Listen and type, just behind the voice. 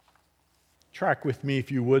Track with me,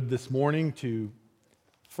 if you would, this morning to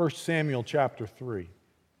 1 Samuel chapter 3.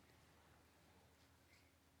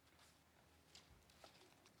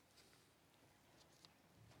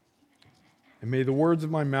 And may the words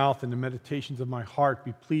of my mouth and the meditations of my heart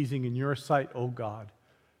be pleasing in your sight, O God,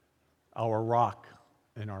 our rock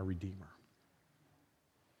and our Redeemer.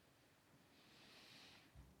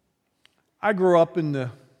 I grew up in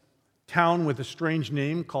the town with a strange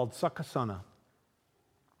name called Sakasana.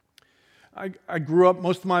 I grew up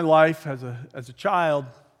most of my life as a child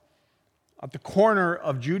at the corner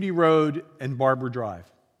of Judy Road and Barber Drive.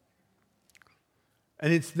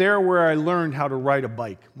 And it's there where I learned how to ride a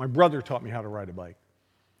bike. My brother taught me how to ride a bike.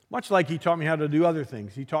 Much like he taught me how to do other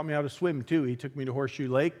things. He taught me how to swim too. He took me to Horseshoe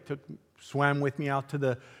Lake, swam with me out to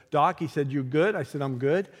the dock. He said, "You good?" I said, "I'm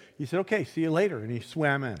good." He said, "Okay, see you later." And he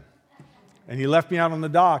swam in. And he left me out on the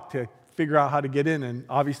dock to figure out how to get in. And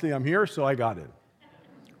obviously I'm here, so I got in.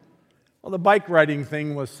 Well, the bike riding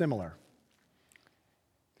thing was similar.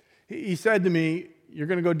 He said to me, "You're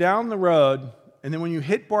going to go down the road, and then when you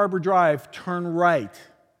hit Barber Drive, turn right.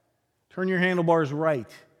 Turn your handlebars right,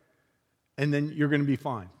 and then you're going to be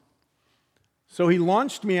fine." So he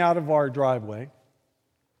launched me out of our driveway,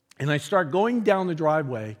 and I start going down the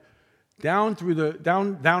driveway, down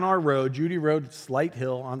our road, Judy Road, slight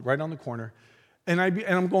hill, right on the corner, and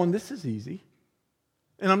I'm going, "This is easy."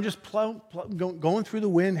 And I'm just going through the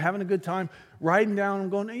wind, having a good time, riding down. I'm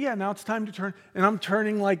going, "Yeah, now it's time to turn." And I'm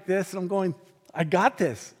turning like this, and I'm going, "I got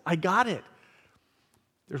this. I got it."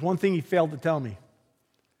 There's one thing he failed to tell me.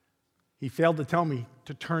 He failed to tell me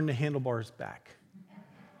to turn the handlebars back.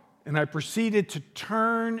 And I proceeded to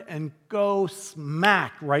turn and go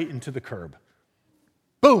smack right into the curb.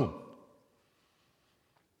 Boom!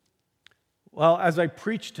 Well, as I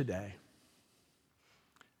preach today,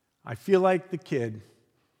 I feel like the kid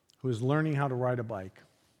who is learning how to ride a bike,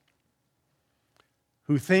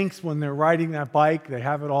 who thinks when they're riding that bike they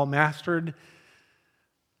have it all mastered,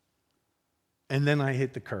 and then I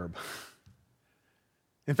hit the curb.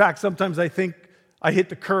 In fact, sometimes I think I hit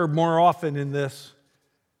the curb more often in this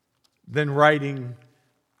than riding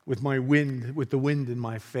with the wind in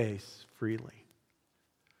my face freely.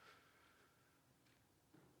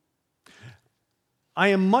 I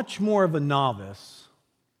am much more of a novice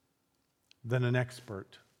than an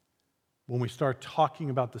expert when we start talking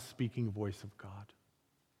about the speaking voice of God.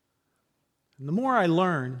 And the more I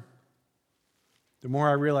learn, the more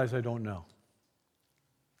I realize I don't know.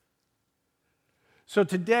 So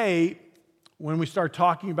today, when we start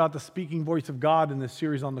talking about the speaking voice of God in this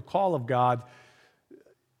series on the call of God,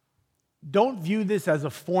 don't view this as a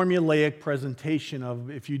formulaic presentation of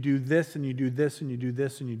if you do this and you do this and you do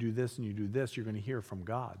this and you do this and you do this, you're going to hear from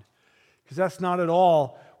God. Because that's not at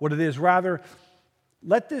all what it is. Rather,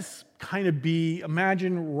 let this kind of be,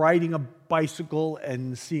 imagine riding a bicycle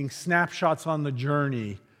and seeing snapshots on the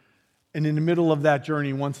journey, and in the middle of that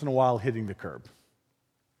journey, once in a while, hitting the curb.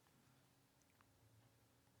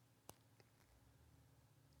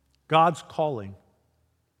 God's calling.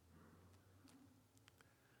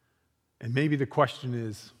 And maybe the question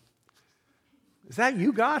is that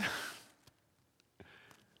you, God?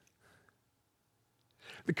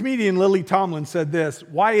 The comedian Lily Tomlin said this: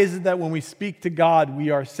 "Why is it that when we speak to God,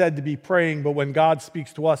 we are said to be praying, but when God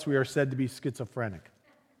speaks to us, we are said to be schizophrenic?"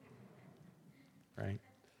 Right?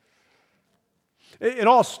 It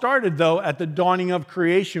all started, though, at the dawning of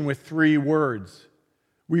creation with 3 words.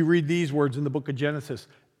 We read these words in the book of Genesis: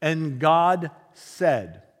 "And God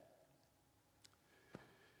said."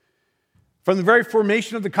 From the very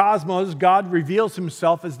formation of the cosmos, God reveals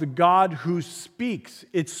himself as the God who speaks.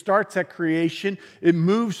 It starts at creation. It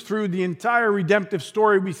moves through the entire redemptive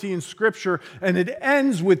story we see in Scripture, and it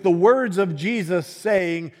ends with the words of Jesus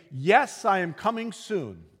saying, "Yes, I am coming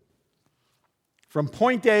soon." From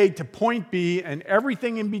point A to point B and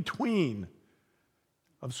everything in between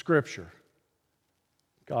of Scripture,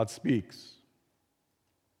 God speaks.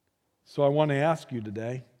 So I want to ask you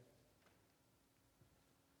today,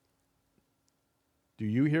 do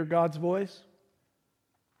you hear God's voice?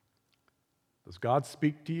 Does God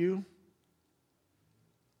speak to you?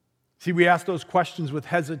 See, we ask those questions with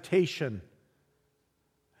hesitation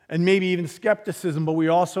and maybe even skepticism, but we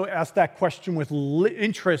also ask that question with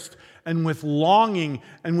interest and with longing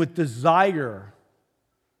and with desire.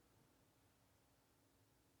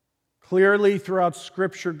 Clearly, throughout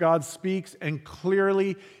Scripture, God speaks, and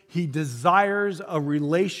clearly, He desires a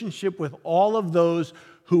relationship with all of those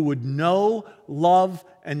who would know, love,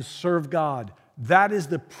 and serve God. That is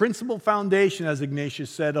the principal foundation, as Ignatius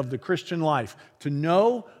said, of the Christian life: to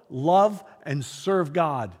know, love, and serve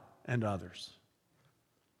God and others.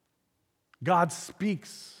 God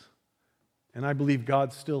speaks, And I believe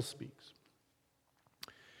God still speaks.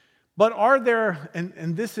 But are there,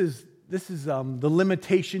 and this is the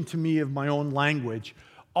limitation to me of my own language,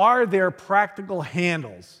 are there practical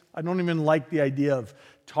handles? I don't even like the idea of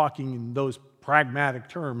talking in those pragmatic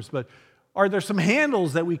terms, but are there some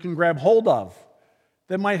handles that we can grab hold of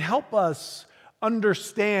that might help us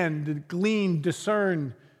understand, glean,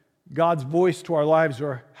 discern God's voice to our lives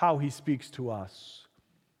or how He speaks to us?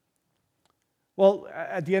 Well,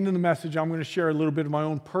 at the end of the message, I'm going to share a little bit of my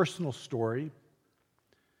own personal story.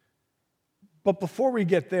 But before we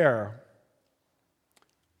get there,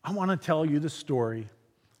 I want to tell you the story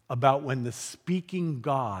about when the speaking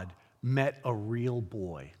God met a real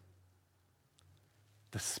boy.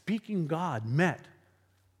 The speaking God met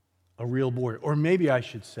a real boy, or maybe I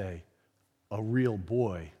should say, a real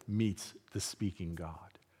boy meets the speaking God.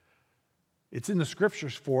 It's in the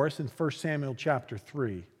scriptures for us in 1 Samuel chapter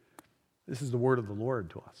 3. This is the word of the Lord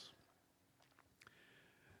to us.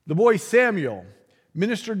 The boy Samuel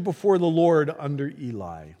ministered before the Lord under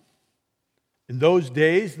Eli. In those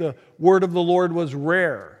days, the word of the Lord was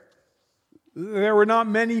rare. There were not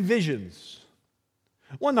many visions.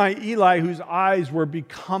 One night, Eli, whose eyes were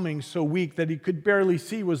becoming so weak that he could barely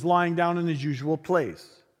see, was lying down in his usual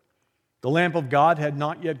place. The lamp of God had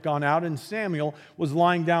not yet gone out, and Samuel was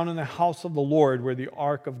lying down in the house of the Lord where the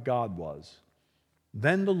ark of God was.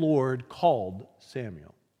 Then the Lord called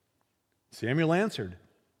Samuel. Samuel answered,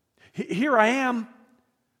 "Here I am."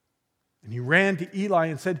 And he ran to Eli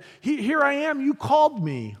and said, "Here I am, you called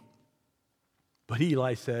me." But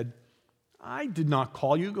Eli said, "I did not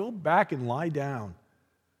call you. Go back and lie down."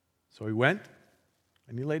 So he went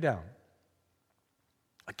and he lay down.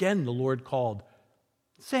 Again, the Lord called,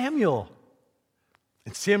 "Samuel."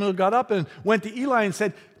 And Samuel got up and went to Eli and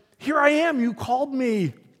said, "Here I am, you called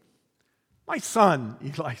me." "My son,"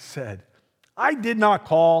 Eli said, "I did not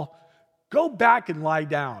call. Go back and lie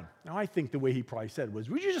down." Now, I think the way he probably said was,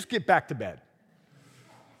 "Would you just get back to bed?"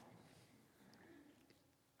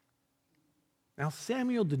 Now,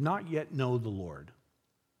 Samuel did not yet know the Lord.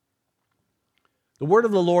 The word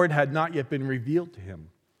of the Lord had not yet been revealed to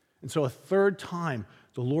him. And so a third time,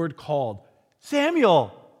 the Lord called,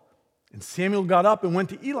 "Samuel." And Samuel got up and went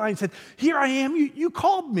to Eli and said, "Here I am, you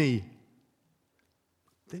called me."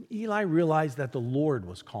 Then Eli realized that the Lord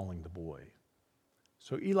was calling the boy.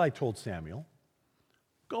 So Eli told Samuel,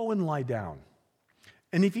 "Go and lie down.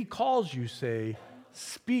 And if he calls you, say,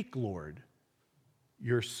 'Speak, Lord,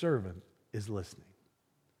 your servant is listening.'"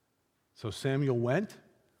 So Samuel went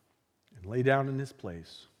and lay down in his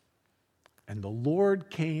place. And the Lord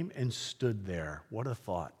came and stood there. What a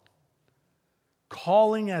thought.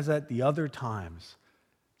 Calling as at the other times,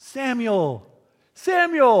 "Samuel,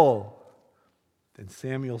 Samuel." Then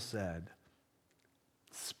Samuel said,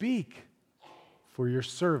 "Speak, for your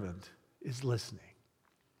servant is listening."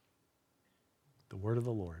 The word of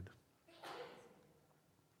the Lord.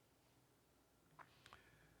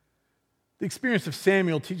 The experience of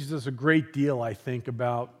Samuel teaches us a great deal, I think,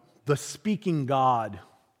 about the speaking God,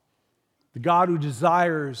 the God who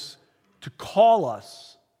desires to call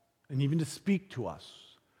us and even to speak to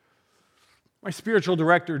us. My spiritual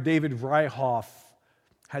director, David Vryhoff,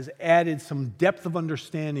 has added some depth of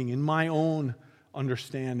understanding in my own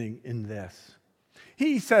understanding in this.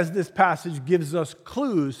 He says this passage gives us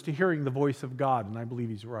clues to hearing the voice of God, and I believe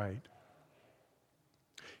he's right.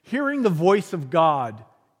 Hearing the voice of God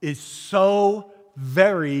is so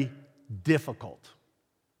very difficult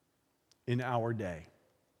in our day.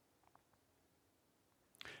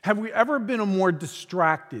 Have we ever been a more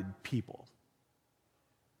distracted people?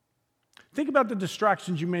 Think about the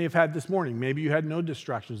distractions you may have had this morning. Maybe you had no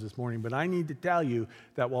distractions this morning, but I need to tell you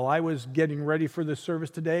that while I was getting ready for this service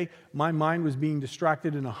today, my mind was being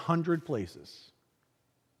distracted in 100 places.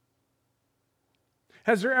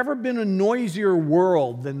 Has there ever been a noisier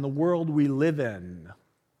world than the world we live in?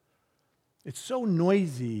 It's so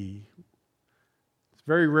noisy. It's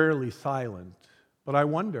very rarely silent. But I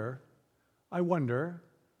wonder,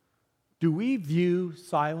 do we view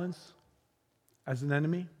silence as an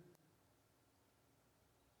enemy?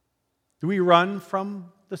 Do we run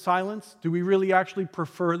from the silence? Do we really actually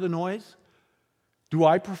prefer the noise? Do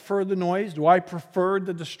I prefer the noise? Do I prefer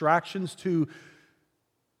the distractions to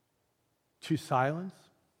silence?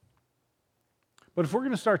 But if we're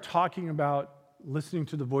going to start talking about listening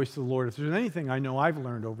to the voice of the Lord, if there's anything I know I've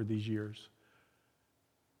learned over these years,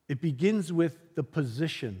 it begins with the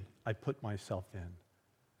position I put myself in,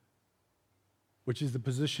 which is the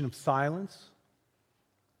position of silence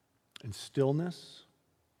and stillness.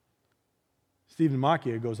 Stephen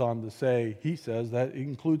Macchia goes on to say, he says that it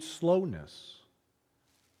includes slowness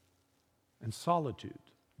and solitude.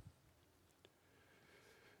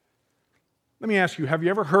 Let me ask you, have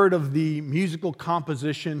you ever heard of the musical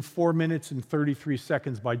composition 4 minutes and 33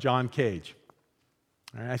 seconds by John Cage?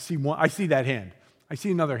 All right, I see that hand. I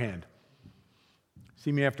see another hand.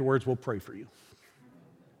 See me afterwards, we'll pray for you.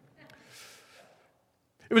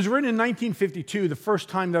 It was written in 1952. The first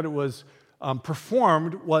time that it was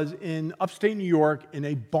performed was in upstate New York in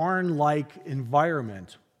a barn-like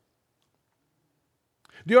environment.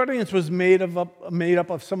 The audience was made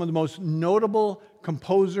up of some of the most notable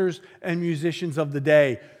composers and musicians of the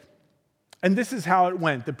day. And this is how it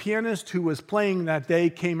went. The pianist who was playing that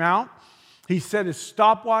day came out. He set his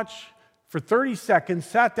stopwatch for 30 seconds,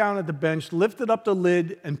 sat down at the bench, lifted up the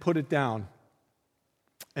lid, and put it down.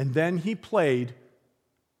 And then he played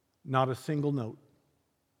not a single note.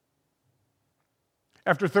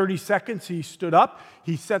 After 30 seconds, he stood up.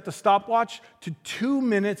 He set the stopwatch to 2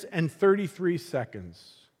 minutes and 33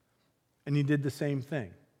 seconds. And he did the same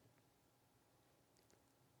thing.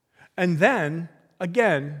 And then,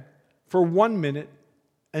 again, for 1 minute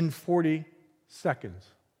and 40 seconds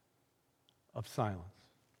of silence.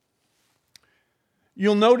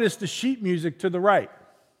 You'll notice the sheet music to the right.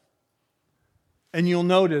 And you'll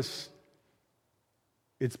notice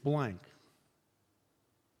it's blank.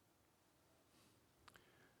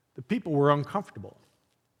 The people were uncomfortable.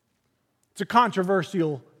 It's a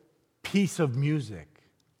controversial piece of music.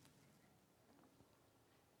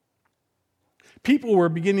 People were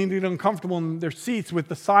beginning to get uncomfortable in their seats with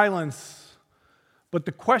the silence. But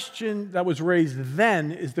the question that was raised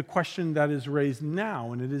then is the question that is raised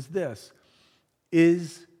now, and it is this: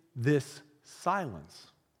 is this silence?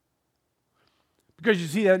 Because you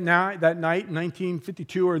see, that night, in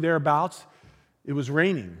 1952 or thereabouts, it was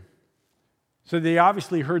raining. So they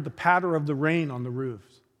obviously heard the patter of the rain on the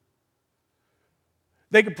roofs.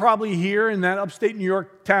 They could probably hear in that upstate New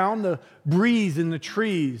York town the breeze in the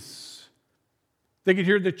trees. They could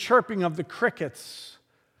hear the chirping of the crickets.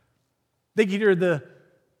 They could hear the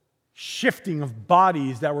shifting of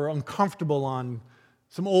bodies that were uncomfortable on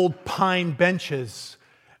some old pine benches.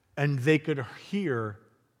 And they could hear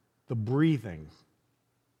the breathing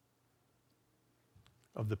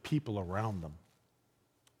of the people around them.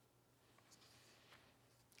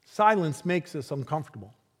 Silence makes us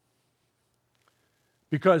uncomfortable.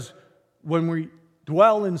 Because when we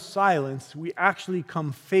dwell in silence, we actually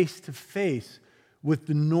come face to face with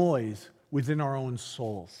the noise within our own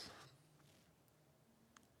souls.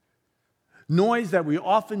 Noise that we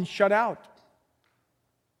often shut out.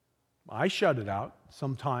 I shut it out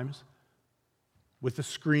sometimes with a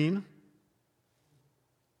screen.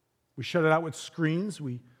 We shut it out with screens.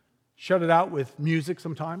 We shut it out with music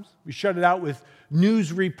sometimes. We shut it out with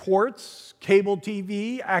news reports, cable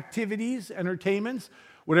TV, activities, entertainments,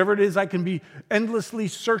 whatever it is I can be endlessly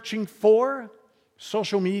searching for,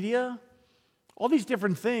 social media, all these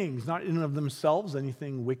different things, not in and of themselves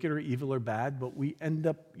anything wicked or evil or bad, but we end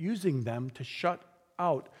up using them to shut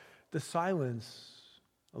out the silence.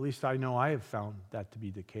 At least I know I have found that to be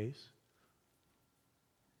the case.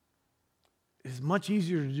 It's much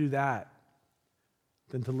easier to do that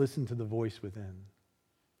than to listen to the voice within.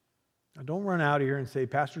 Now, don't run out here and say,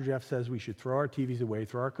 Pastor Jeff says we should throw our TVs away,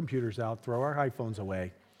 throw our computers out, throw our iPhones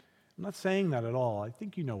away. I'm not saying that at all. I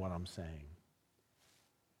think you know what I'm saying.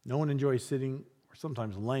 No one enjoys sitting or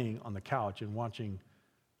sometimes laying on the couch and watching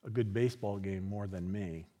a good baseball game more than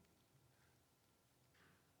me.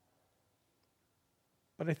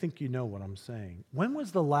 But I think you know what I'm saying. When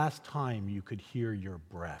was the last time you could hear your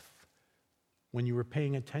breath? When you were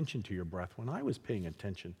paying attention to your breath, when I was paying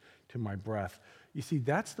attention to my breath. You see,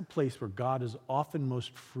 that's the place where God is often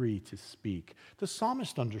most free to speak. The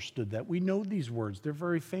psalmist understood that. We know these words. They're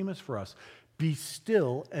very famous for us. Be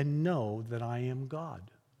still and know that I am God.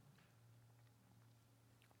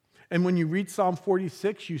 And when you read Psalm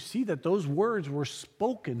 46, you see that those words were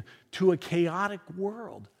spoken to a chaotic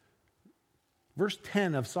world. Verse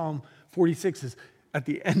 10 of Psalm 46 is at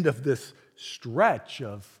the end of this stretch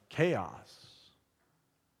of chaos.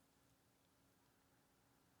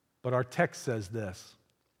 But our text says this: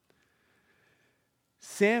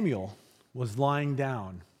 Samuel was lying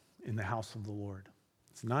down in the house of the Lord.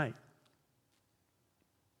 It's night.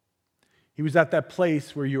 He was at that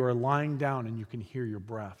place where you are lying down and you can hear your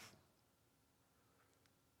breath.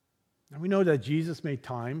 And we know that Jesus made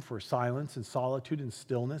time for silence and solitude and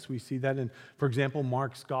stillness. We see that in, for example,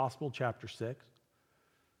 Mark's Gospel, chapter 6.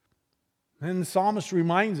 And the psalmist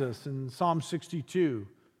reminds us in Psalm 62,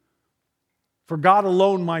 for God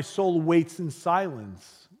alone my soul waits in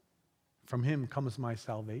silence. From him comes my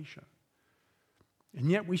salvation.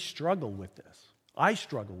 And yet we struggle with this. I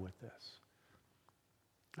struggle with this.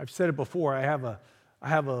 I've said it before. I have a I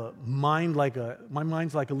have a mind my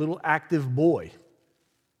mind's like a little active boy.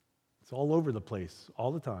 It's all over the place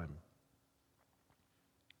all the time.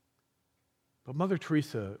 But Mother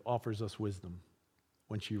Teresa offers us wisdom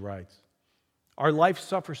when she writes, our life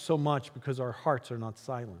suffers so much because our hearts are not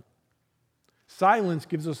silent. Silence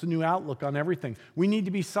gives us a new outlook on everything. We need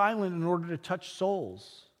to be silent in order to touch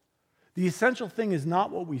souls. The essential thing is not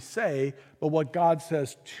what we say, but what God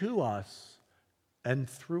says to us and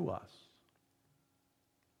through us.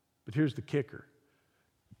 But here's the kicker.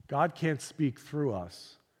 God can't speak through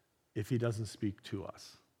us if he doesn't speak to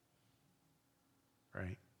us.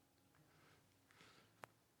 Right?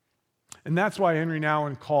 And that's why Henry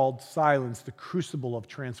Nouwen called silence the crucible of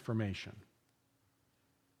transformation.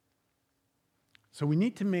 So we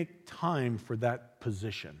need to make time for that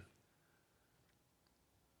position.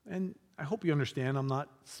 And I hope you understand, I'm not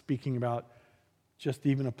speaking about just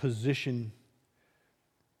even a position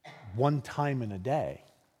one time in a day,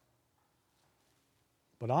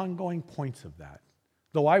 but ongoing points of that.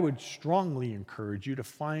 Though I would strongly encourage you to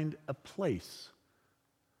find a place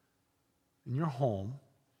in your home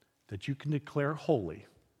that you can declare holy.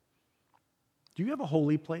 Do you have a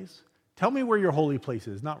holy place? Tell me where your holy place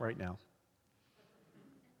is, not right now.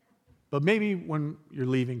 But maybe when you're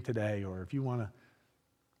leaving today, or if you want to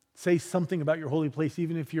say something about your holy place,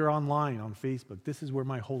 even if you're online on Facebook, this is where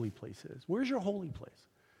my holy place is. Where's your holy place?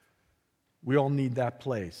 We all need that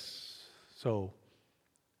place. So,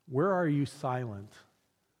 where are you silent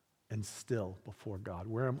and still before God?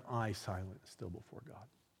 Where am I silent and still before God?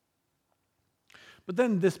 But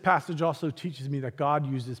then this passage also teaches me that God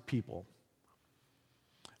uses people.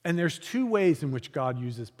 And there's two ways in which God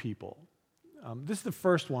uses people. This is the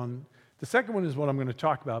first one. The second one is what I'm going to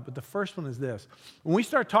talk about, but the first one is this. When we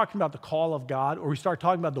start talking about the call of God, or we start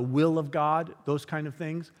talking about the will of God, those kind of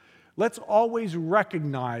things, let's always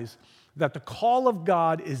recognize that the call of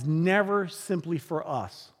God is never simply for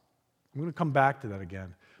us. I'm going to come back to that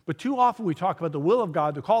again. But too often we talk about the will of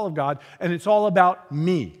God, the call of God, and it's all about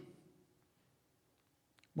me.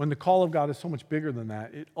 When the call of God is so much bigger than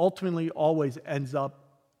that, it ultimately always ends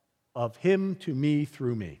up of him to me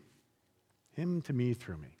through me. Him to me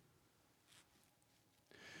through me.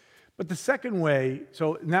 But the second way,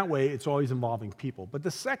 so in that way, it's always involving people. But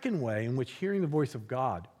the second way in which hearing the voice of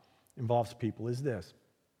God involves people is this.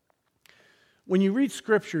 When you read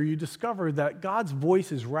Scripture, you discover that God's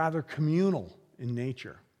voice is rather communal in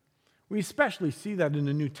nature. We especially see that in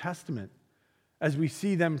the New Testament as we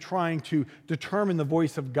see them trying to determine the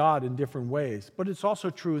voice of God in different ways. But it's also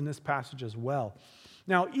true in this passage as well.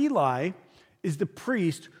 Now, Eli is the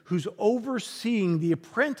priest who's overseeing the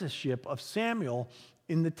apprenticeship of Samuel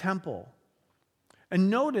in the temple. And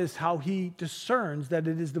notice how he discerns that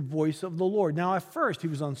it is the voice of the Lord. Now, at first, he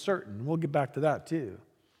was uncertain. We'll get back to that too.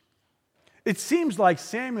 It seems like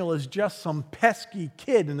Samuel is just some pesky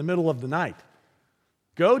kid in the middle of the night.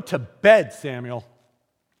 Go to bed, Samuel.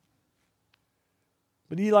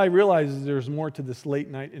 But Eli realizes there's more to this late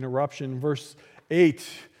night interruption. Verse 8,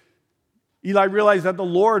 Eli realized that the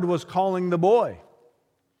Lord was calling the boy.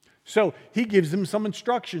 So he gives him some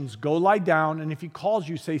instructions. Go lie down, and if he calls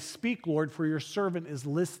you, say, "Speak, Lord, for your servant is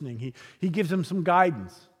listening." He gives him some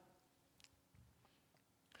guidance.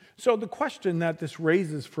 So the question that this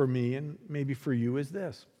raises for me, and maybe for you, is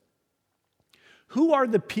this. Who are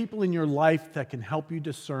the people in your life that can help you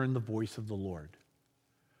discern the voice of the Lord?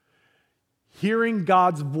 Hearing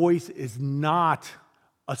God's voice is not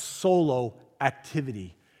a solo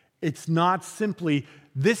activity. It's not simply,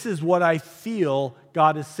 this is what I feel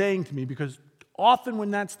God is saying to me, because often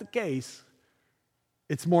when that's the case,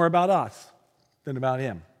 it's more about us than about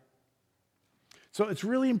Him. So it's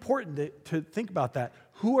really important to think about that.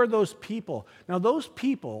 Who are those people? Now, those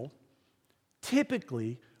people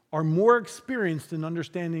typically are more experienced in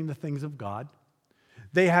understanding the things of God.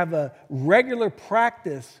 They have a regular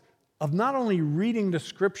practice of not only reading the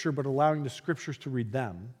Scripture, but allowing the Scriptures to read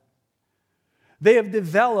them. They have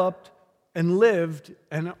developed and lived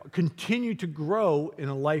and continue to grow in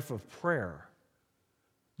a life of prayer.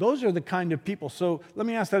 Those are the kind of people. So let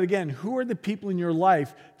me ask that again. Who are the people in your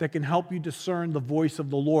life that can help you discern the voice of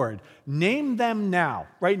the Lord? Name them now,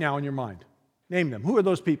 right now in your mind. Name them. Who are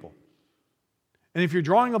those people? And if you're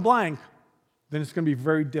drawing a blank, then it's going to be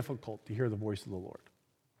very difficult to hear the voice of the Lord.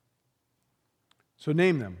 So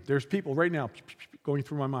name them. There's people right now going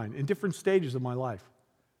through my mind in different stages of my life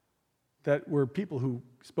that were people who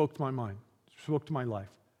spoke to my mind, spoke to my life,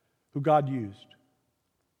 who God used.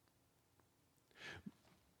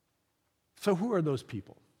 So who are those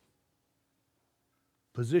people?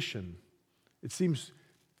 Position. It seems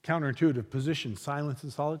counterintuitive. Position, silence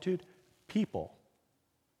and solitude. People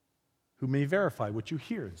who may verify what you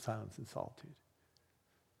hear in silence and solitude.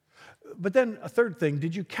 But then a third thing,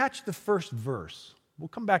 did you catch the first verse? We'll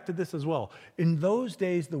come back to this as well. In those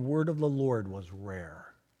days, the word of the Lord was rare.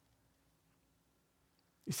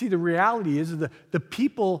 You see, the reality is that the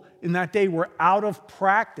people in that day were out of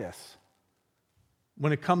practice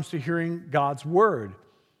when it comes to hearing God's word.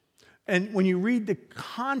 And when you read the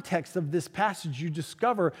context of this passage, you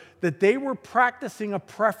discover that they were practicing a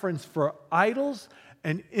preference for idols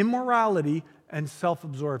and immorality and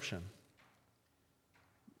self-absorption.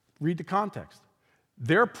 Read the context.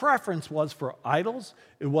 Their preference was for idols,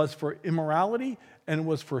 it was for immorality, and it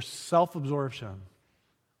was for self-absorption.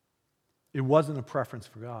 It wasn't a preference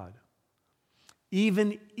for God.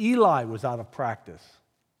 Even Eli was out of practice.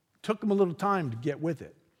 It took him a little time to get with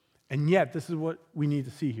it. And yet, this is what we need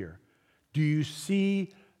to see here. Do you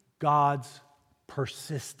see God's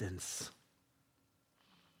persistence?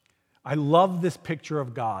 I love this picture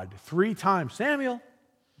of God. 3 times, Samuel,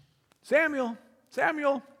 Samuel,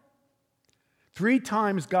 Samuel. 3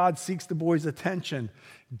 times God seeks the boy's attention.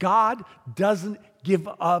 God doesn't give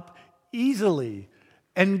up easily.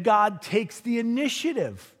 And God takes the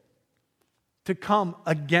initiative to come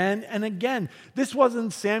again and again. This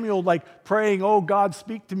wasn't Samuel like praying, oh, God,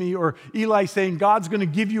 speak to me, or Eli saying, God's going to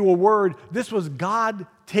give you a word. This was God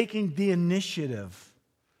taking the initiative.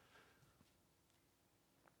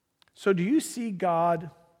 So do you see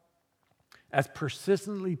God as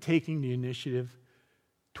persistently taking the initiative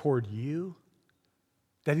toward you?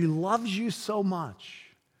 That he loves you so much.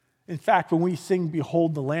 In fact, when we sing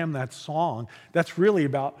Behold the Lamb, that song, that's really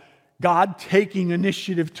about God taking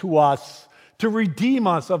initiative to us, to redeem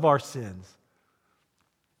us of our sins,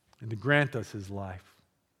 and to grant us his life.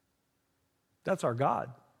 That's our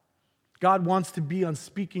God. God wants to be on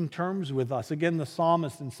speaking terms with us. Again, the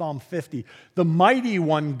psalmist in Psalm 50, the mighty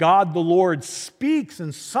one, God the Lord, speaks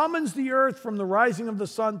and summons the earth from the rising of the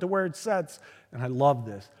sun to where it sets. And I love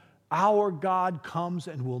this. Our God comes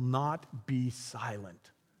and will not be silent.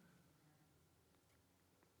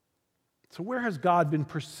 So where has God been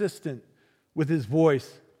persistent with his voice?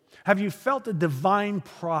 Have you felt a divine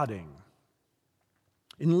prodding?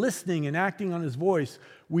 In listening and acting on his voice,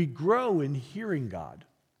 we grow in hearing God.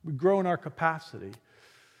 We grow in our capacity.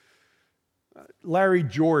 Larry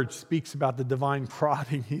George speaks about the divine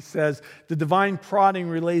prodding. He says, the divine prodding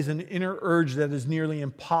relays an inner urge that is nearly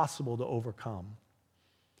impossible to overcome.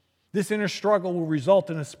 This inner struggle will result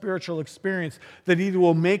in a spiritual experience that either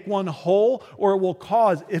will make one whole or it will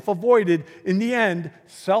cause, if avoided, in the end,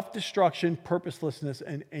 self-destruction, purposelessness,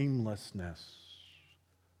 and aimlessness.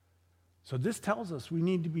 So this tells us we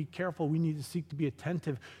need to be careful. We need to seek to be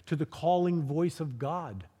attentive to the calling voice of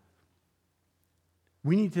God.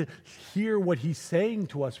 We need to hear what he's saying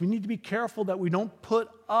to us. We need to be careful that we don't put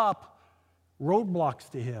up roadblocks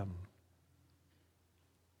to him.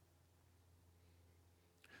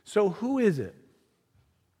 So who is it?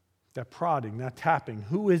 That prodding, that tapping,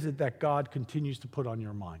 who is it that God continues to put on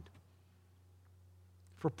your mind?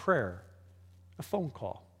 For prayer, a phone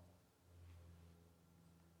call.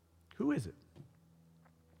 Who is it?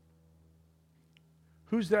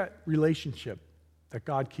 Who's that relationship that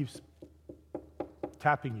God keeps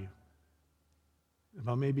tapping you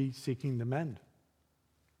about maybe seeking to mend?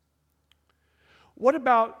 What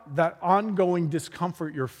about that ongoing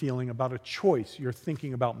discomfort you're feeling about a choice you're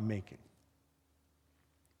thinking about making?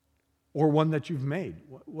 Or one that you've made?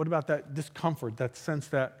 What about that discomfort, that sense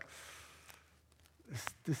that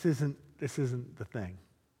this isn't the thing?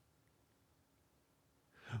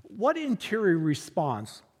 What interior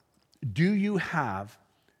response do you have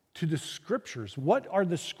to the scriptures? What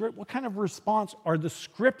kind of response are the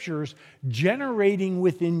scriptures generating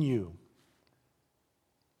within you?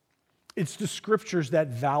 It's the scriptures that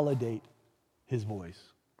validate his voice,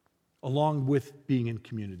 along with being in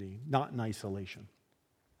community, not in isolation.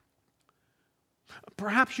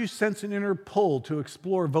 Perhaps you sense an inner pull to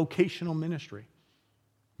explore vocational ministry.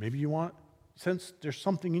 Maybe you sense there's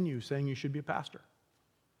something in you saying you should be a pastor,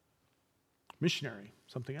 missionary,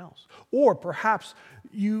 something else. Or perhaps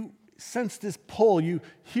you sense this pull, you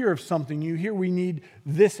hear of something, you hear we need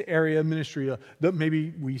this area of ministry, that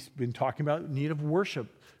maybe we've been talking about need of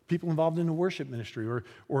worship, people involved in the worship ministry,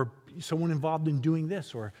 or someone involved in doing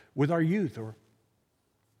this, or with our youth,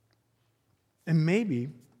 and maybe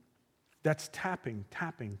that's tapping.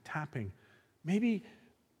 Maybe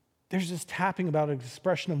there's this tapping about an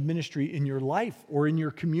expression of ministry in your life, or in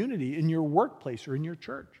your community, in your workplace, or in your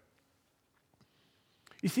church.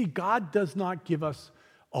 You see, God does not give us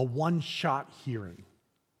a one-shot hearing.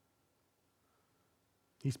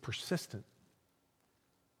 He's persistent.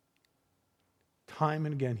 Time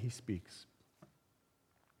and again, he speaks.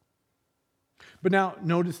 But now,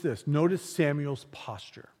 notice this. Notice Samuel's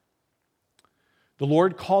posture. The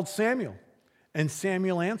Lord called Samuel, and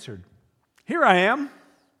Samuel answered, "Here I am."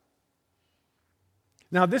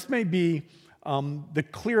 Now, this may be the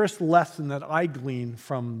clearest lesson that I glean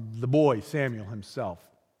from the boy, Samuel himself.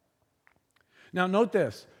 Now, note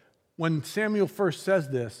this. When Samuel first says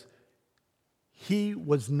this, he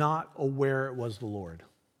was not aware it was the Lord.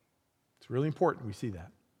 It's really important we see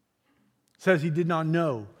that. It says he did not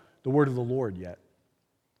know the word of the Lord yet.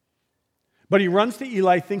 But he runs to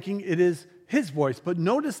Eli thinking it is his voice. But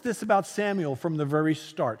notice this about Samuel from the very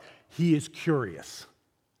start. He is curious.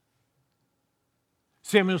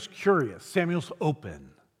 Samuel's curious. Samuel's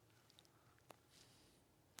open.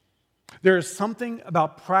 There is something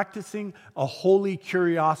about practicing a holy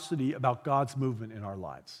curiosity about God's movement in our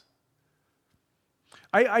lives.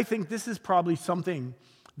 I think this is probably something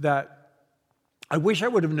that I wish I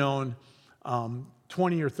would have known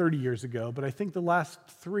 20 or 30 years ago, but I think the last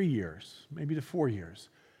 3 years, maybe to 4 years,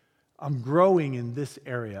 I'm growing in this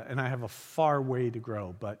area, and I have a far way to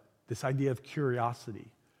grow, but this idea of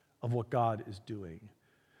curiosity of what God is doing.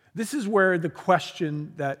 This is where the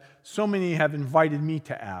question that so many have invited me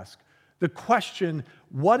to ask, the question,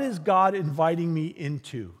 what is God inviting me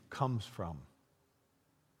into, comes from.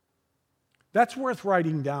 That's worth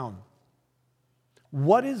writing down.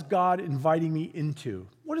 What is God inviting me into?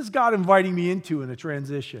 What is God inviting me into in a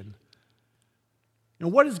transition?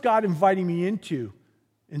 And what is God inviting me into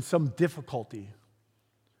in some difficulty?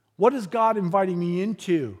 What is God inviting me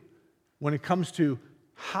into when it comes to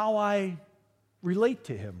how I relate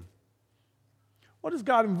to Him? What is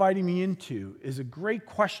God inviting me into is a great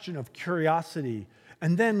question of curiosity,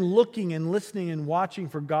 and then looking and listening and watching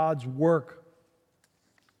for God's work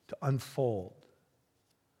to unfold.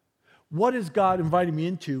 What is God inviting me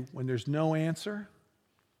into when there's no answer?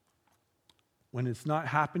 When it's not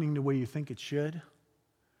happening the way you think it should?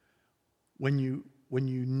 When you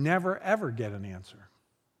never ever get an answer?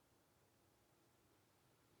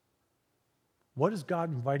 What is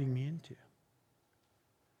God inviting me into?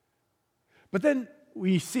 But then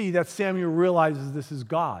we see that Samuel realizes this is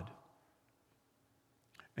God.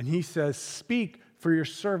 And he says, "Speak, for your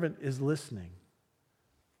servant is listening."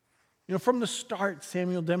 You know, from the start,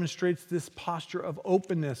 Samuel demonstrates this posture of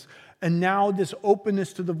openness, and now this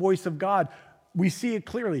openness to the voice of God. We see it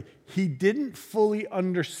clearly. He didn't fully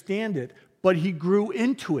understand it, but he grew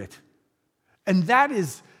into it. And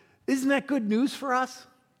isn't that good news for us?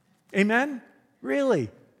 Amen?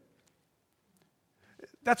 Really?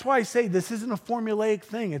 That's why I say this isn't a formulaic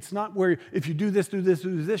thing. It's not where if you do this, do this,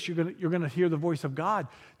 do this, you're going to hear the voice of God.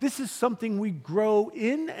 This is something we grow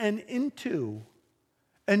in and into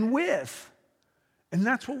and with. And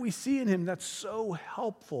that's what we see in him that's so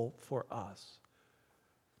helpful for us.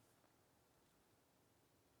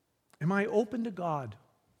 Am I open to God?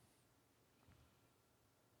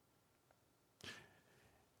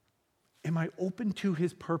 Am I open to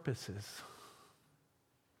his purposes?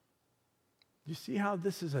 You see how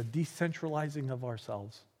this is a decentralizing of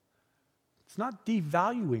ourselves? It's not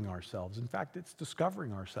devaluing ourselves. In fact, it's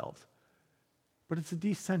discovering ourselves. But it's a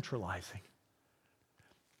decentralizing.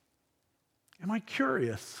 Am I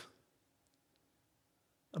curious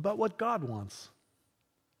about what God wants?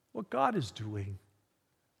 What God is doing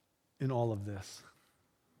in all of this?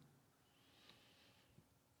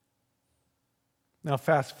 Now,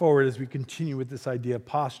 fast forward as we continue with this idea of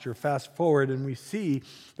posture. Fast forward, and we see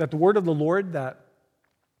that the word of the Lord that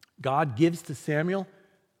God gives to Samuel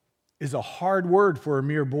is a hard word for a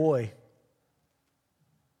mere boy.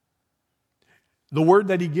 The word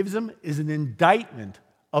that he gives him is an indictment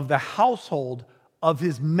of the household of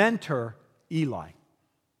his mentor, Eli.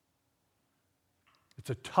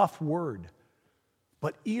 It's a tough word,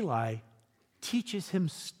 but Eli teaches him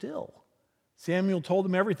still. Samuel told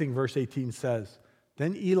him everything, verse 18 says.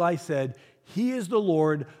 Then Eli said, "He is the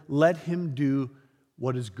Lord, let him do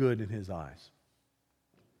what is good in his eyes."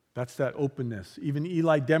 That's that openness. Even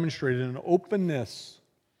Eli demonstrated an openness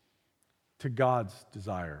to God's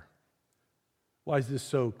desire. Why is this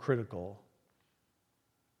so critical?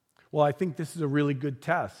 Well, I think this is a really good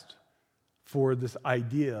test for this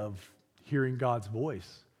idea of hearing God's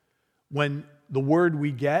voice. When the word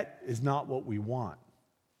we get is not what we want.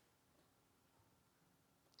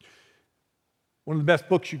 One of the best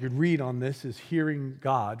books you could read on this is Hearing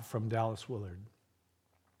God from Dallas Willard.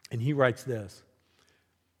 And he writes this: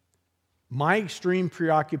 "My extreme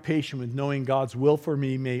preoccupation with knowing God's will for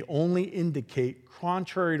me may only indicate,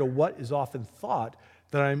 contrary to what is often thought,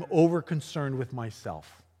 that I am over-concerned with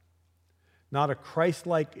myself, not a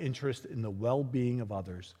Christ-like interest in the well-being of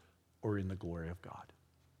others or in the glory of God."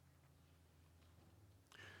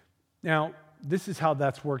 Now, this is how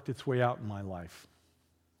that's worked its way out in my life.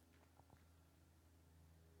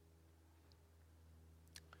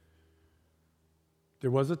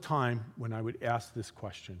 There was a time when I would ask this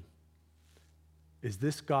question: is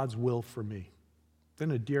this God's will for me?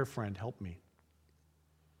 Then a dear friend helped me.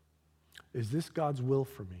 Is this God's will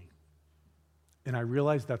for me? And I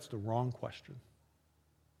realized that's the wrong question.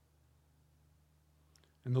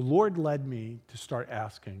 And the Lord led me to start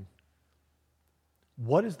asking,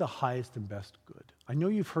 what is the highest and best good? I know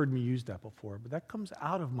you've heard me use that before, but that comes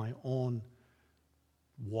out of my own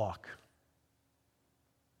walk.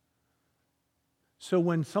 So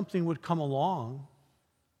when something would come along,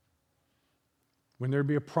 when there'd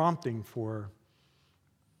be a prompting for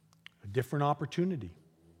a different opportunity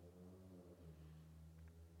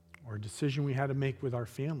or a decision we had to make with our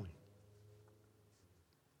family,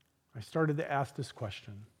 I started to ask this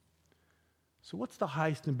question. So what's the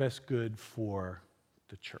highest and best good for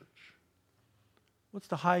the church? What's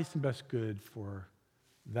the highest and best good for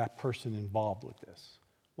that person involved with this?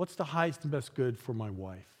 What's the highest and best good for my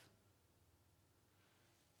wife?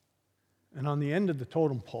 And on the end of the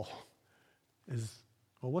totem pole is,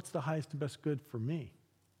 well, what's the highest and best good for me?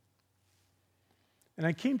 And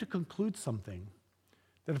I came to conclude something,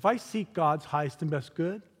 that if I seek God's highest and best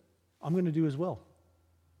good, I'm going to do His will.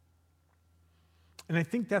 And I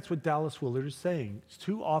think that's what Dallas Willard is saying. It's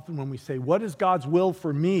too often when we say, what is God's will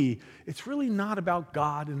for me? It's really not about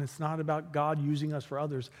God, and it's not about God using us for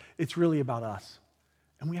others. It's really about us.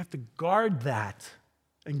 And we have to guard that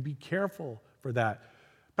and be careful for that.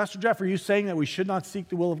 Pastor Jeff, are you saying that we should not seek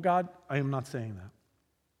the will of God? I am not saying that.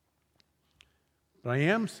 But I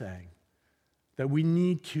am saying that we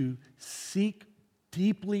need to seek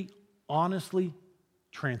deeply, honestly,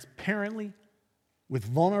 transparently, with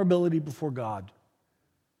vulnerability before God,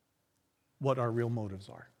 what our real motives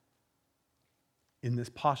are in this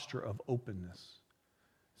posture of openness.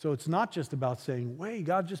 So it's not just about saying, wait,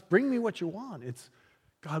 God, just bring me what you want. It's,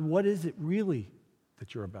 God, what is it really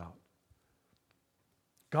that you're about?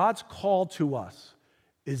 God's call to us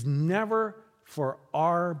is never for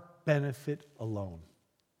our benefit alone.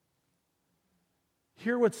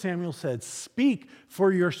 Hear what Samuel said, speak,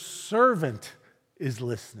 for your servant is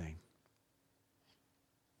listening.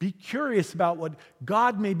 Be curious about what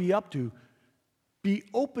God may be up to. Be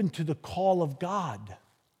open to the call of God.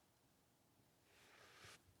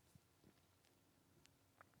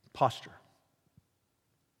 Posture.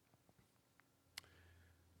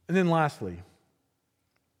 And then lastly,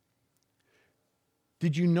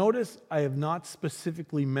 did you notice I have not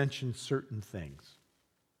specifically mentioned certain things?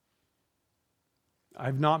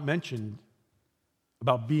 I've not mentioned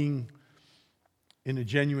about being in a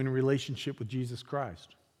genuine relationship with Jesus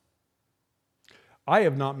Christ. I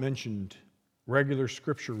have not mentioned regular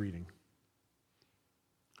scripture reading.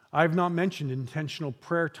 I have not mentioned intentional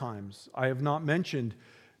prayer times. I have not mentioned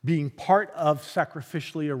being part of,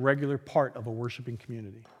 sacrificially, a regular part of a worshiping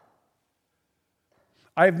community.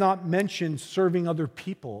 I have not mentioned serving other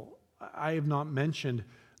people. I have not mentioned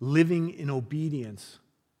living in obedience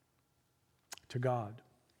to God.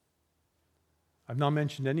 I've not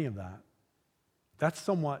mentioned any of that. That's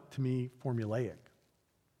somewhat, to me, formulaic.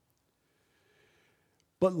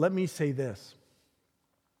 But let me say this.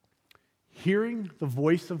 Hearing the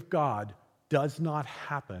voice of God does not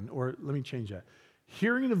happen, or let me change that.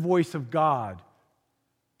 Hearing the voice of God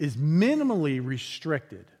is minimally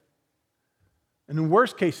restricted. And in the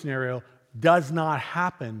worst case scenario, does not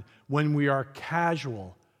happen when we are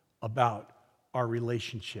casual about our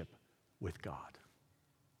relationship with God.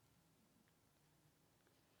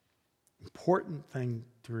 Important thing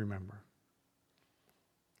to remember.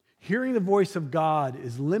 Hearing the voice of God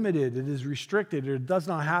is limited, it is restricted, it does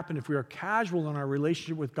not happen if we are casual in our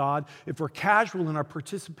relationship with God, if we're casual in our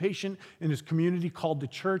participation in His community called the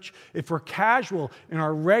church, if we're casual in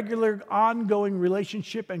our regular, ongoing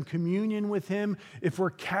relationship and communion with Him, if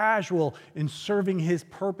we're casual in serving His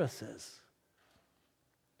purposes.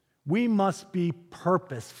 We must be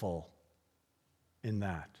purposeful in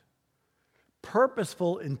that.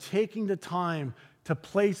 Purposeful in taking the time to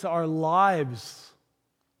place our lives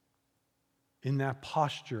in that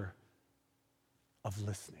posture of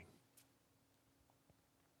listening.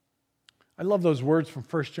 I love those words from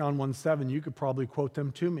 1 John 1:7. You could probably quote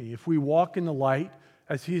them to me. If we walk in the light,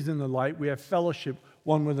 as He's in the light, we have fellowship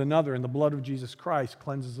one with another, and the blood of Jesus Christ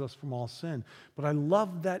cleanses us from all sin. But I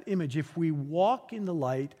love that image. If we walk in the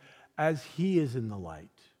light as He is in the light.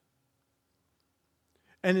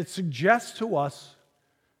 And it suggests to us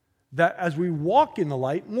that as we walk in the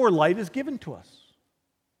light, more light is given to us.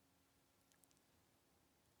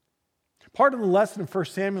 Part of the lesson in 1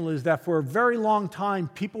 Samuel is that for a very long time,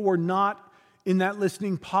 people were not in that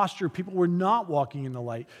listening posture, people were not walking in the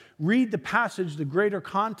light. Read the passage, the greater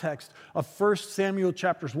context of 1 Samuel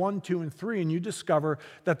chapters 1, 2, and 3, and you discover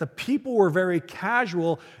that the people were very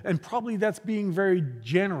casual, and probably that's being very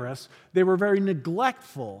generous. They were very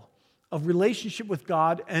neglectful of relationship with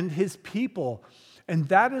God and his people. And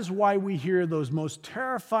that is why we hear those most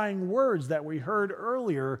terrifying words that we heard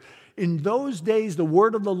earlier. In those days, the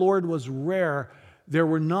word of the Lord was rare. There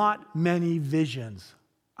were not many visions.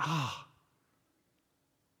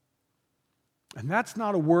 And that's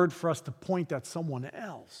not a word for us to point at someone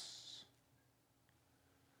else.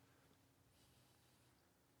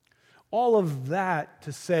 All of that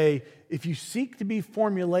to say, if you seek to be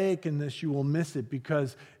formulaic in this, you will miss it,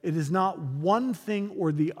 because it is not one thing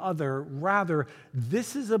or the other. Rather,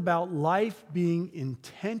 this is about life being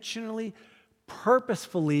intentionally,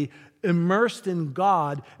 purposefully immersed in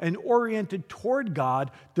God and oriented toward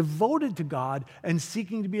God, devoted to God, and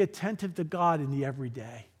seeking to be attentive to God in the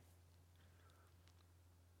everyday.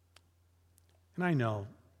 And I know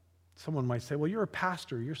someone might say, well, you're a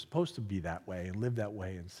pastor. You're supposed to be that way and live that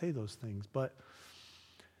way and say those things. But,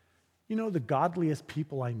 you know, the godliest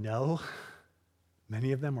people I know,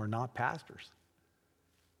 many of them are not pastors.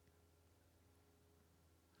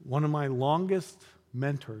 One of my longest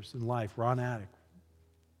mentors in life, Ron Attic,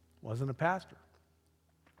 wasn't a pastor.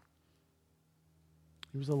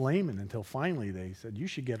 He was a layman until finally they said, you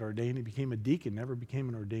should get ordained. He became a deacon, never became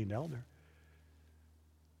an ordained elder.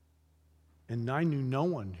 And I knew no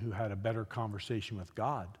one who had a better conversation with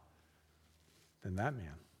God than that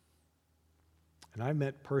man. And I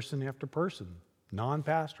met person after person,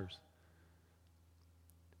 non-pastors.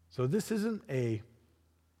 So this isn't a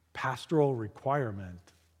pastoral requirement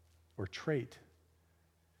or trait.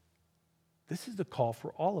 This is the call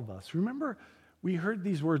for all of us. Remember, we heard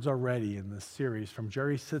these words already in this series from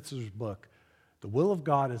Jerry Sitzer's book, The Will of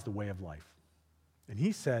God is the Way of Life. And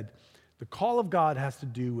he said, the call of God has to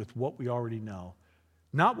do with what we already know,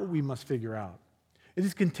 not what we must figure out. It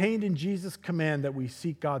is contained in Jesus' command that we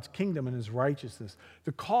seek God's kingdom and his righteousness.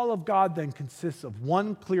 The call of God then consists of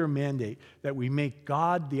one clear mandate, that we make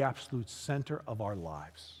God the absolute center of our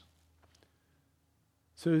lives.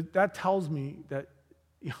 So that tells me that,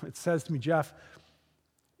 it says to me, Jeff,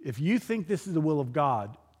 if you think this is the will of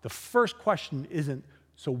God, the first question isn't,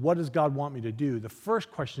 so what does God want me to do? The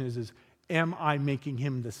first question is am I making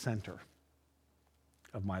him the center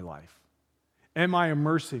of my life? Am I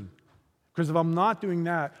immersing? Because if I'm not doing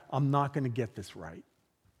that, I'm not going to get this right.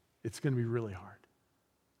 It's going to be really hard.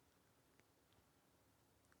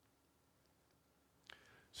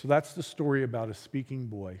 So that's the story about a speaking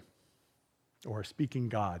boy, or a speaking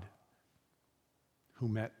God, who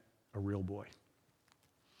met a real boy.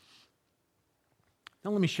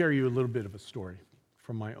 Now let me share you a little bit of a story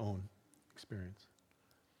from my own experience.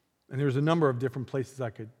 And there's a number of different places I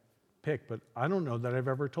could pick, but I don't know that I've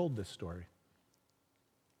ever told this story.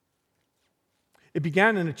 It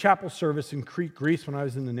began in a chapel service in Crete, Greece, when I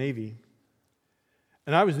was in the Navy.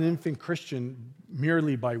 And I was an infant Christian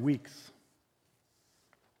merely by weeks.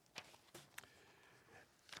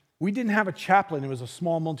 We didn't have a chaplain. It was a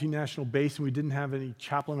small multinational base, and we didn't have any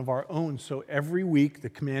chaplain of our own. So every week, the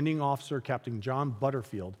commanding officer, Captain John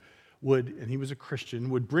Butterfield, and he was a Christian,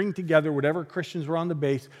 would bring together whatever Christians were on the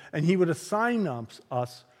base, and he would assign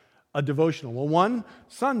us a devotional. Well, one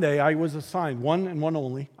Sunday, I was assigned, one and one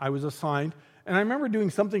only, I was assigned, and I remember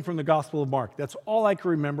doing something from the Gospel of Mark. That's all I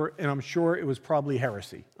can remember, and I'm sure it was probably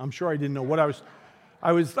heresy. I'm sure I didn't know what I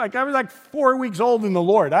was like 4 weeks old in the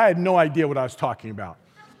Lord. I had no idea what I was talking about.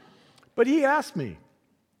 But he asked me.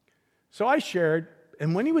 So I shared,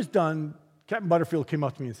 and when he was done, Captain Butterfield came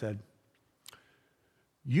up to me and said,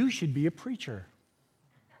 you should be a preacher.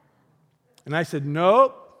 And I said,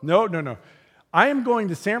 no. I am going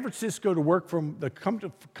to San Francisco to work from the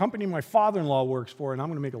company my father-in-law works for, and I'm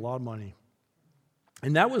going to make a lot of money.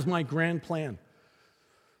 And that was my grand plan.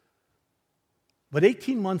 But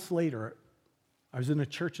 18 months later, I was in a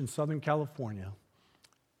church in Southern California,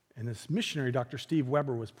 and this missionary, Dr. Steve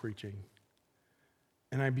Weber, was preaching.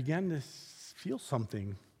 And I began to feel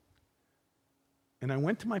something. And I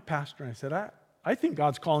went to my pastor and I said, I think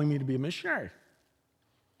God's calling me to be a missionary.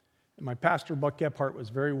 And my pastor, Buck Gephardt, was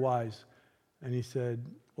very wise. And he said,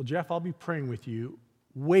 well, Jeff, I'll be praying with you.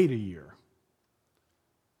 Wait a year.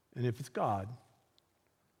 And if it's God,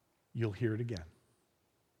 you'll hear it again.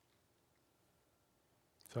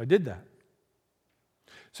 So I did that.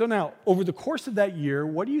 So now, over the course of that year,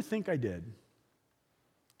 what do you think I did?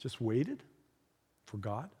 Just waited for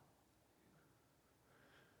God?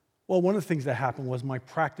 Well, one of the things that happened was my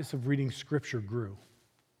practice of reading Scripture grew.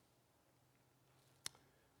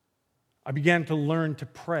 I began to learn to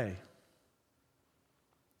pray.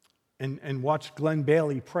 and watch Glenn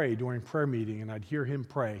Bailey pray during prayer meeting, and I'd hear him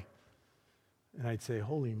pray. And I'd say,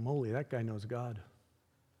 holy moly, that guy knows God.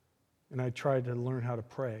 And I'd try to learn how to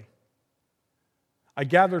pray. I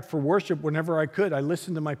gathered for worship whenever I could. I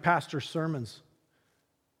listened to my pastor's sermons.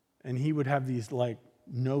 And he would have these like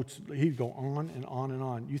notes. He'd go on and on and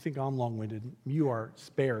on. You think I'm long-winded. You are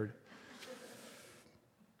spared.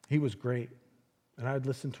 He was great. And I'd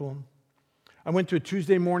listen to him. I went to a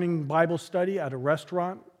Tuesday morning Bible study at a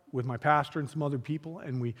restaurant with my pastor and some other people,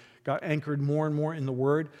 and we got anchored more and more in the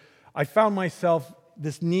Word. I found myself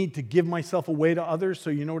this need to give myself away to others, so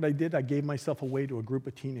you know what I did? I gave myself away to a group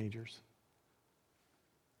of teenagers.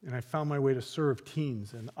 And I found my way to serve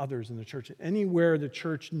teens and others in the church. Anywhere the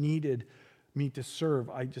church needed me to serve,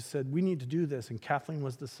 I just said, we need to do this, and Kathleen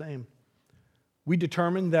was the same. We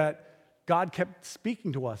determined that God kept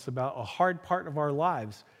speaking to us about a hard part of our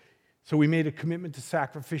lives, so we made a commitment to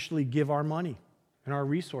sacrificially give our money and our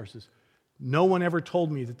resources. No one ever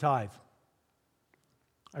told me to tithe.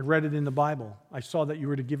 I read it in the Bible. I saw that you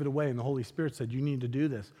were to give it away, and the Holy Spirit said, you need to do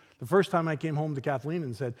this. The first time I came home to Kathleen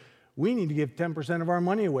and said, we need to give 10% of our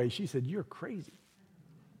money away, she said, you're crazy.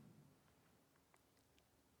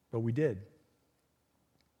 But we did.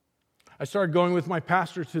 I started going with my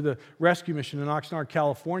pastor to the rescue mission in Oxnard,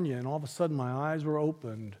 California, and all of a sudden my eyes were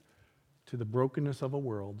opened to the brokenness of a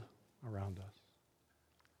world around us.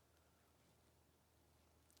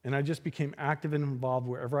 And I just became active and involved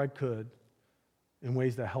wherever I could in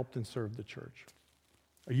ways that helped and served the church.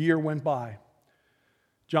 A year went by.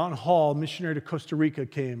 John Hall, missionary to Costa Rica,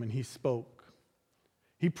 came and he spoke.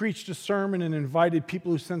 He preached a sermon and invited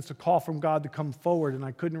people who sensed a call from God to come forward, and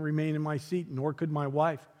I couldn't remain in my seat, nor could my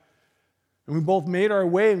wife. And we both made our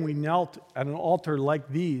way and we knelt at an altar like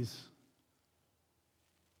these.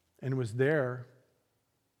 And it was there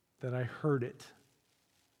that I heard it.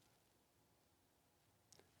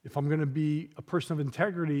 If I'm going to be a person of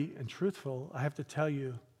integrity and truthful, I have to tell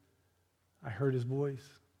you, I heard his voice.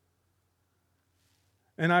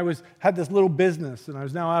 And I had this little business, and I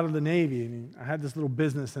was now out of the Navy, and I had this little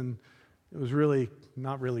business, and it was really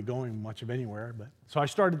not really going much of anywhere. So I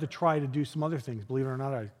started to try to do some other things. Believe it or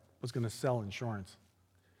not, I was going to sell insurance.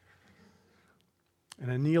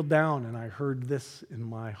 And I kneeled down, and I heard this in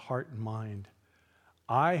my heart and mind.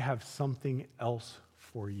 I have something else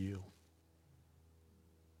for you.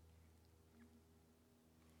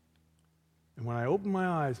 And when I opened my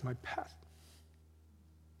eyes, my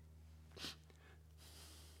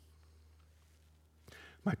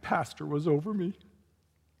pastor was over me.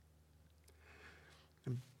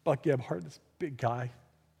 And Buck Gebhardt, this big guy,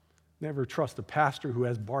 never trust a pastor who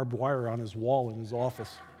has barbed wire on his wall in his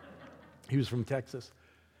office. He was from Texas.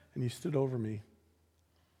 And he stood over me.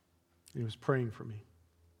 He was praying for me.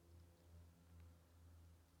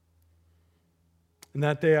 And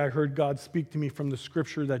that day I heard God speak to me from the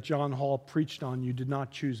scripture that John Hall preached on. You did not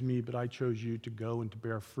choose me, but I chose you to go and to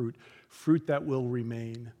bear fruit. Fruit that will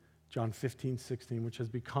remain. John 15:16, which has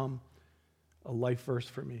become a life verse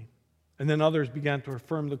for me. And then others began to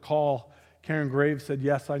affirm the call. Karen Graves said,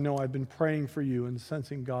 yes, I know I've been praying for you and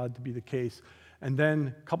sensing God to be the case. And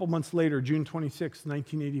then a couple months later, June 26,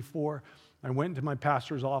 1984, I went into my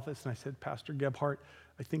pastor's office and I said, Pastor Gebhardt,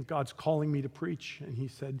 I think God's calling me to preach. And he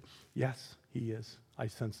said, yes, he is. I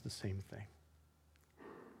sense the same thing.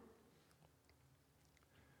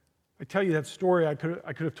 I tell you that story, I could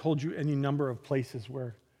have told you any number of places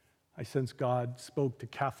where I sense God spoke to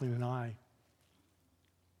Kathleen and I.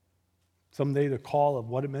 Someday the call of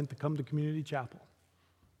what it meant to come to Community Chapel,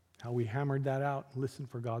 how we hammered that out and listened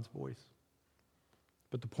for God's voice.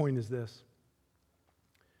 But the point is this.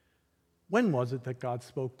 When was it that God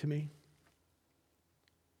spoke to me?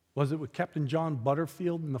 Was it with Captain John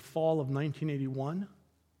Butterfield in the fall of 1981?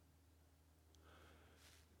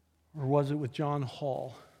 Or was it with John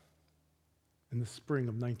Hall in the spring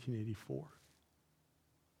of 1984?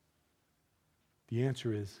 The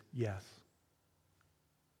answer is yes.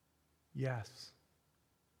 Yes.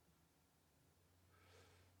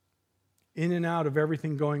 In and out of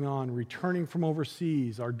everything going on, returning from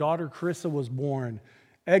overseas, our daughter Carissa was born,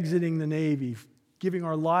 exiting the Navy, giving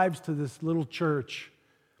our lives to this little church,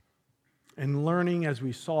 and learning, as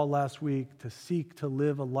we saw last week, to seek to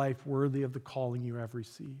live a life worthy of the calling you have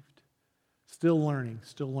received. Still learning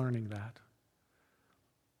that.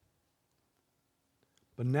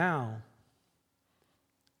 But now,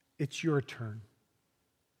 it's your turn.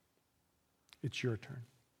 It's your turn.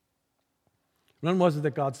 When was it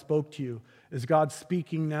that God spoke to you? Is God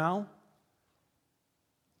speaking now?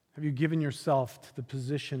 Have you given yourself to the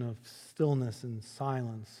position of stillness and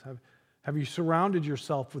silence? Have you surrounded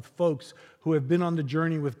yourself with folks who have been on the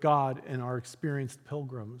journey with God and are experienced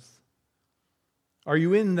pilgrims? Are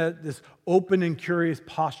you in this open and curious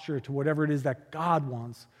posture to whatever it is that God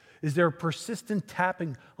wants? Is there a persistent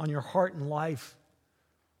tapping on your heart and life?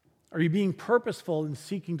 Are you being purposeful in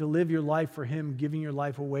seeking to live your life for Him, giving your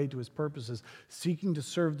life away to His purposes, seeking to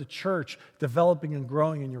serve the church, developing and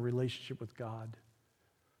growing in your relationship with God?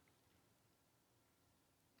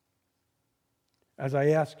 As I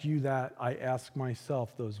ask you that, I ask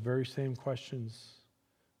myself those very same questions.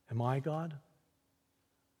 Am I God?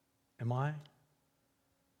 Am I?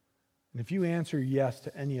 And if you answer yes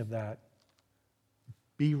to any of that,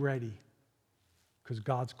 be ready, because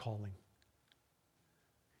God's calling.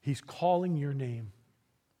 He's calling your name.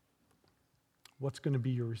 What's going to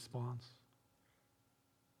be your response?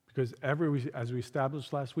 Because as we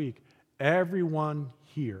established last week, everyone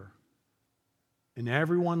here and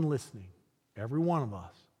everyone listening, every one of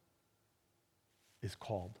us is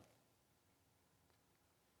called.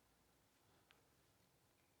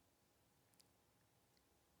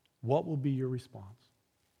 What will be your response?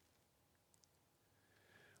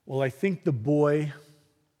 Well, I think the boy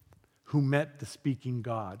who met the speaking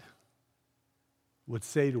God would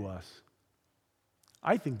say to us,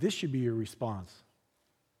 I think this should be your response.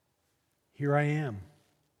 Here I am.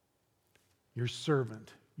 Your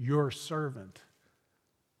servant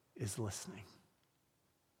is listening.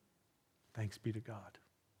 Thanks be to God.